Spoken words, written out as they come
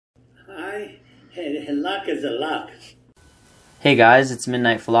Hey, luck is a luck. Hey guys, it's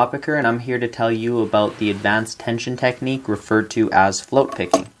Midnight Philoppicer, and I'm here to tell you about the advanced tension technique referred to as float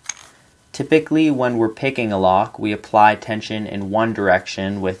picking. Typically, when we're picking a lock, we apply tension in one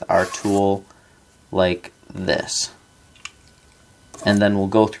direction with our tool like this. And then we'll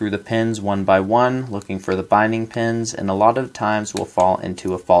go through the pins one by one, looking for the binding pins, and a lot of times we'll fall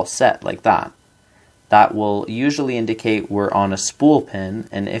into a false set like that. That will usually indicate we're on a spool pin,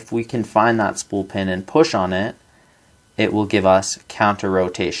 and if we can find that spool pin and push on it, it will give us counter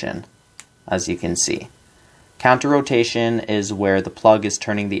rotation, as you can see. Counter rotation is where the plug is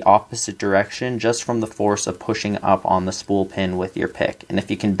turning the opposite direction just from the force of pushing up on the spool pin with your pick. And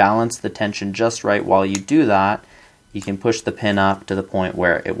if you can balance the tension just right while you do that, you can push the pin up to the point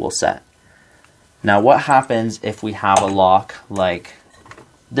where it will set. Now what happens if we have a lock like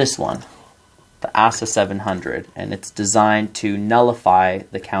this one, the Assa 700, and it's designed to nullify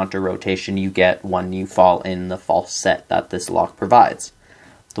the counter rotation you get when you fall in the false set that this lock provides.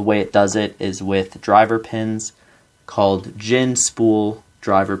 The way it does it is with driver pins called gin spool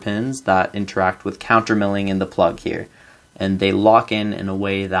driver pins that interact with counter milling in the plug here, and they lock in a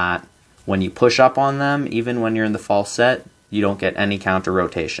way that when you push up on them, even when you're in the false set, you don't get any counter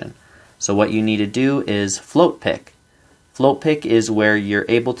rotation. So what you need to do is float pick. Float pick is where you're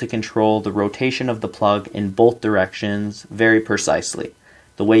able to control the rotation of the plug in both directions very precisely.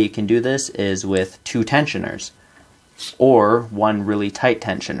 The way you can do this is with two tensioners, or one really tight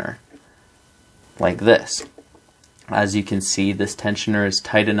tensioner, like this. As you can see, this tensioner is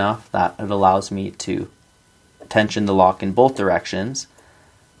tight enough that it allows me to tension the lock in both directions,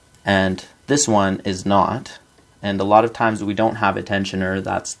 and this one is not. And a lot of times we don't have a tensioner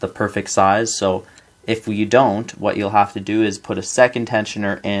that's the perfect size, so if you don't, what you'll have to do is put a second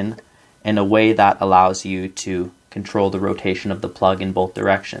tensioner in a way that allows you to control the rotation of the plug in both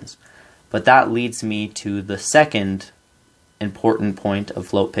directions. But that leads me to the second important point of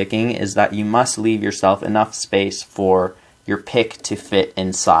float picking, is that you must leave yourself enough space for your pick to fit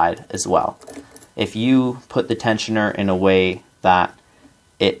inside as well. If you put the tensioner in a way that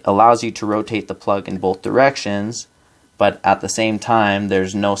it allows you to rotate the plug in both directions, but at the same time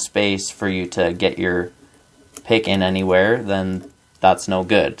there's no space for you to get your pick in anywhere, then that's no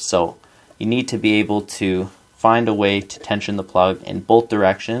good. So you need to be able to find a way to tension the plug in both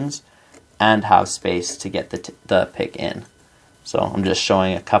directions and have space to get the pick in. So I'm just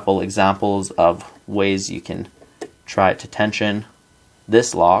showing a couple examples of ways you can try to tension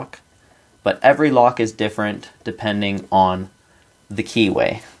this lock, but every lock is different depending on the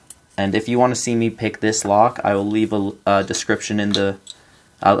keyway. And if you want to see me pick this lock, I will leave a description in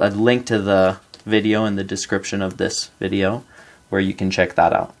a link to the video in the description of this video where you can check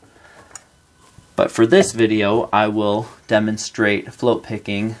that out. But for this video, I will demonstrate float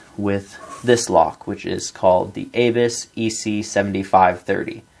picking with this lock, which is called the Avis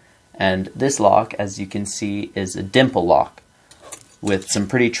EC7530. And this lock, as you can see, is a dimple lock with some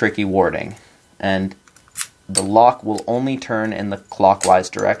pretty tricky warding. And the lock will only turn in the clockwise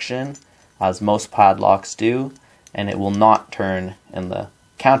direction, as most padlocks do, and it will not turn in the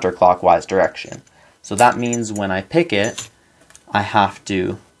counterclockwise direction. So that means when I pick it, I have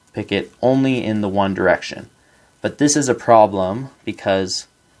to pick it only in the one direction. But this is a problem because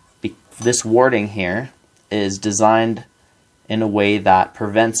this warding here is designed in a way that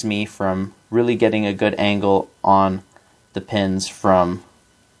prevents me from really getting a good angle on the pins from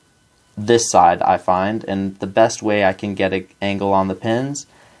this side, I find, and the best way I can get an angle on the pins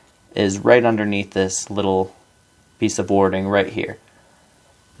is right underneath this little piece of warding right here.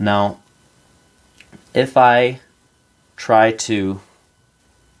 Now, if I try to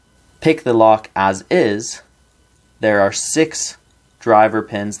pick the lock as is, there are 6 driver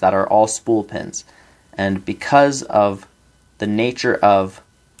pins that are all spool pins, and because of the nature of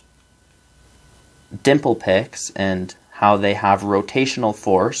dimple picks and how they have rotational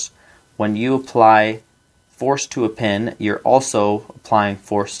force, when you apply force to a pin, you're also applying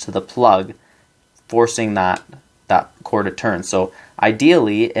force to the plug, forcing that core to turn. So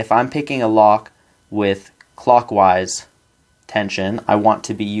ideally, if I'm picking a lock with clockwise tension, I want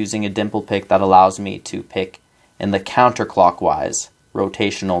to be using a dimple pick that allows me to pick in the counterclockwise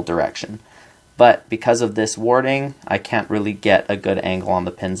rotational direction. But because of this warding, I can't really get a good angle on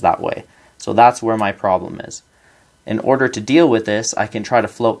the pins that way. So that's where my problem is. In order to deal with this, I can try to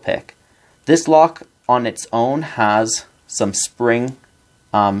float pick. This lock on its own has some spring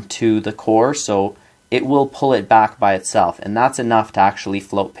to the core, so it will pull it back by itself, and that's enough to actually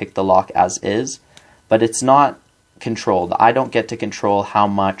float pick the lock as is, but it's not controlled. I don't get to control how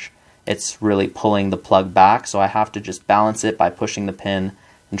much it's really pulling the plug back, so I have to just balance it by pushing the pin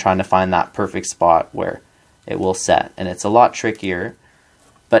and trying to find that perfect spot where it will set. And it's a lot trickier,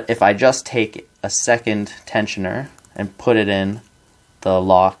 but if I just take a second tensioner and put it in the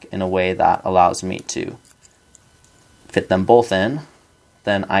lock in a way that allows me to fit them both in,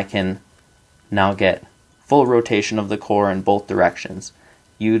 then I can now get full rotation of the core in both directions,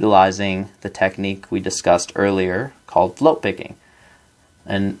 utilizing the technique we discussed earlier called float picking.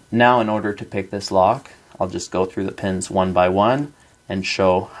 And now in order to pick this lock, I'll just go through the pins one by one and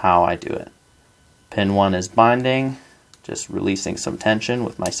show how I do it. Pin 1 is binding, just releasing some tension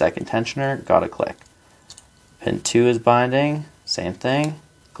with my second tensioner, got a click. Pin 2 is binding, same thing,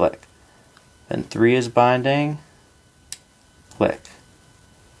 click. Pin 3 is binding, click.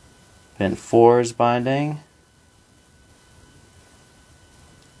 Pin 4 is binding,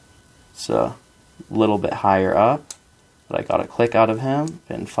 so a little bit higher up, but I got a click out of him.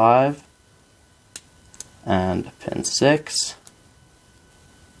 Pin 5 and pin 6,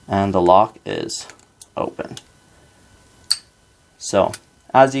 and the lock is open. So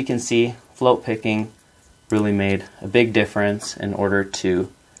as you can see, float picking really made a big difference in order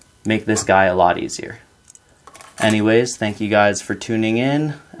to make this guy a lot easier. Anyways, thank you guys for tuning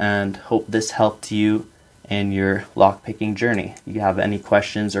in, and hope this helped you in your lock picking journey. If you have any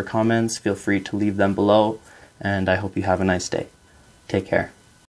questions or comments, feel free to leave them below, and I hope you have a nice day. Take care.